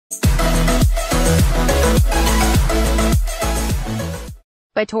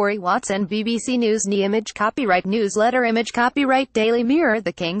By Tori Watson, BBC News. Image copyright newsletter. Image copyright Daily Mirror.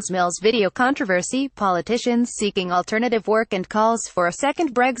 The King's Mills video controversy. Politicians seeking alternative work and calls for a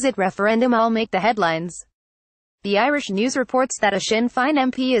second Brexit referendum all make the headlines. The Irish News reports that a Sinn Féin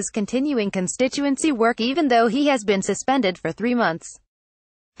MP is continuing constituency work even though he has been suspended for 3 months.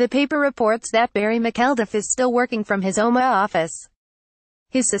 The paper reports that Barry McElduff is still working from his Omagh office.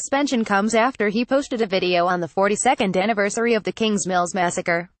 His suspension comes after he posted a video on the 42nd anniversary of the King's Mills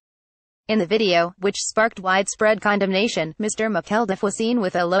massacre. In the video, which sparked widespread condemnation, Mr. McElduff was seen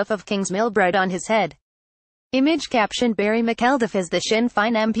with a loaf of King's Mill bread on his head. Image caption: Barry McElduff is the Sinn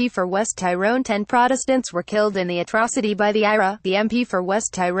Féin MP for West Tyrone. 10 Protestants were killed in the atrocity by the IRA. The MP for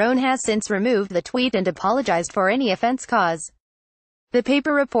West Tyrone has since removed the tweet and apologized for any offence caused. The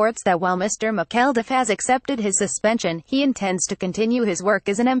paper reports that while Mr. McElduff has accepted his suspension, he intends to continue his work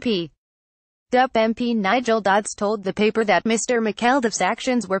as an MP. DUP MP Nigel Dodds told the paper that Mr. McElduff's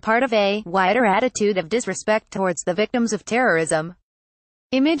actions were part of a wider attitude of disrespect towards the victims of terrorism.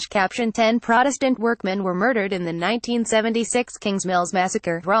 Image caption: 10 Protestant workmen were murdered in the 1976 King's Mills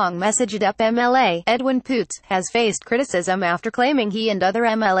massacre. Wrong message. DUP MLA Edwin Poots has faced criticism after claiming he and other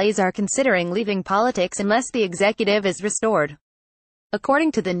MLAs are considering leaving politics unless the executive is restored.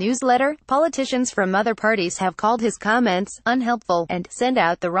 According to the newsletter, politicians from other parties have called his comments unhelpful and send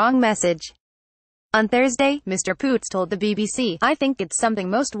out the wrong message. On Thursday, Mr. Poots told the BBC, "I think it's something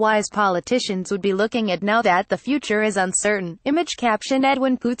most wise politicians would be looking at now that the future is uncertain." Image caption: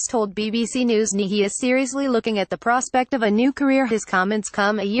 Edwin Poots told BBC News he is seriously looking at the prospect of a new career. His comments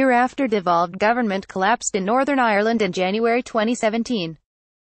come a year after devolved government collapsed in Northern Ireland in January 2017.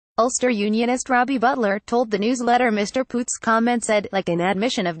 Ulster Unionist Robbie Butler told the newsletter Mr. Poots' comment said, like an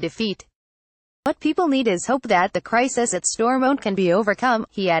admission of defeat. "What people need is hope that the crisis at Stormont can be overcome,"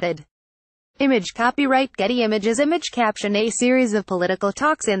 he added. Image copyright Getty Images. Image caption: A series of political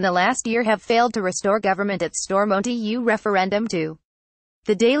talks in the last year have failed to restore government at Stormont EU referendum 2.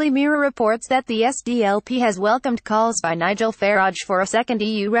 The Daily Mirror reports that the SDLP has welcomed calls by Nigel Farage for a second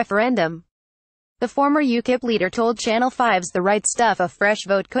EU referendum. The former UKIP leader told Channel 5's The Right Stuff a fresh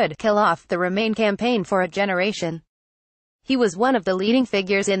vote could kill off the Remain campaign for a generation. He was one of the leading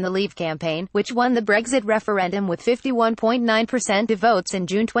figures in the Leave campaign, which won the Brexit referendum with 51.9% of votes in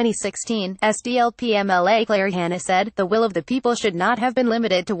June 2016. SDLP MLA Claire Hanna said, "The will of the people should not have been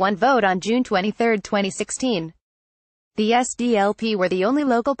limited to one vote on June 23, 2016. The SDLP were the only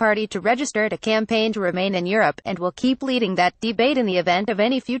local party to register to campaign to remain in Europe, and will keep leading that debate in the event of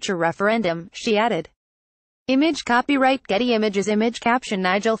any future referendum," she added. Image copyright Getty Images. Image caption: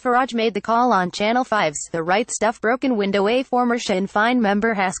 Nigel Farage made the call on Channel 5's The Right Stuff. Broken window. A former Sinn Féin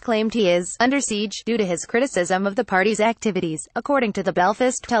member has claimed he is under siege due to his criticism of the party's activities, according to the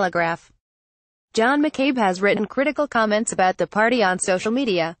Belfast Telegraph. John McCabe has written critical comments about the party on social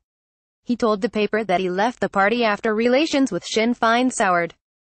media. He told the paper that he left the party after relations with Sinn Féin soured.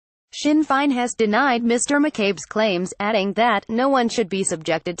 Sinn Féin has denied Mr. McCabe's claims, adding that no one should be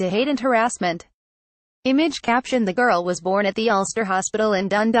subjected to hate and harassment. Image caption: The girl was born at the Ulster Hospital in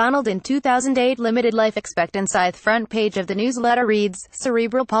Dundonald in 2008. Limited life expectancy. The front page of the newsletter reads,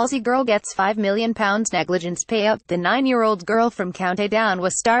 "Cerebral palsy girl gets £5 million negligence payout." The 9-year-old girl from County Down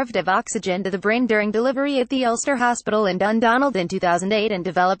was starved of oxygen to the brain during delivery at the Ulster Hospital in Dundonald in 2008 and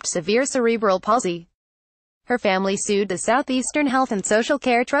developed severe cerebral palsy. Her family sued the South Eastern Health and Social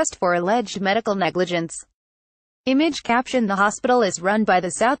Care Trust for alleged medical negligence. Image caption: The hospital is run by the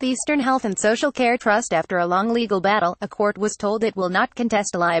South Eastern Health and Social Care Trust. After a long legal battle, a court was told it will not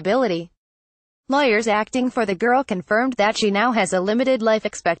contest liability. Lawyers acting for the girl confirmed that she now has a limited life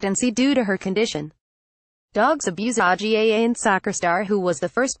expectancy due to her condition. Dogs abuse. Ajayi soccer star who was the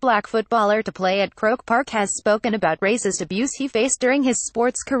first black footballer to play at Croke Park has spoken about racist abuse he faced during his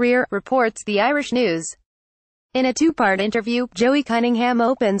sports career, reports the Irish News. In a 2-part interview, Joey Cunningham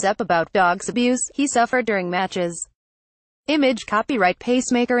opens up about dogs abuse he suffered during matches. Image copyright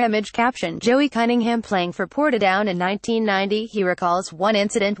Pacemaker. Image caption: Joey Cunningham playing for Portadown in 1990. He recalls one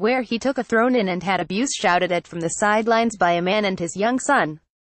incident where he took a throw-in and had abuse shouted at from the sidelines by a man and his young son.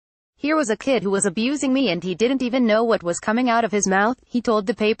 "Here was a kid who was abusing me and he didn't even know what was coming out of his mouth," he told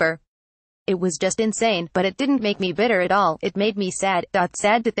the paper. "It was just insane, but it didn't make me bitter at all. It made me sad.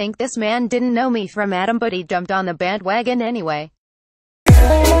 Sad to think this man didn't know me from Adam, but he jumped on the bandwagon anyway."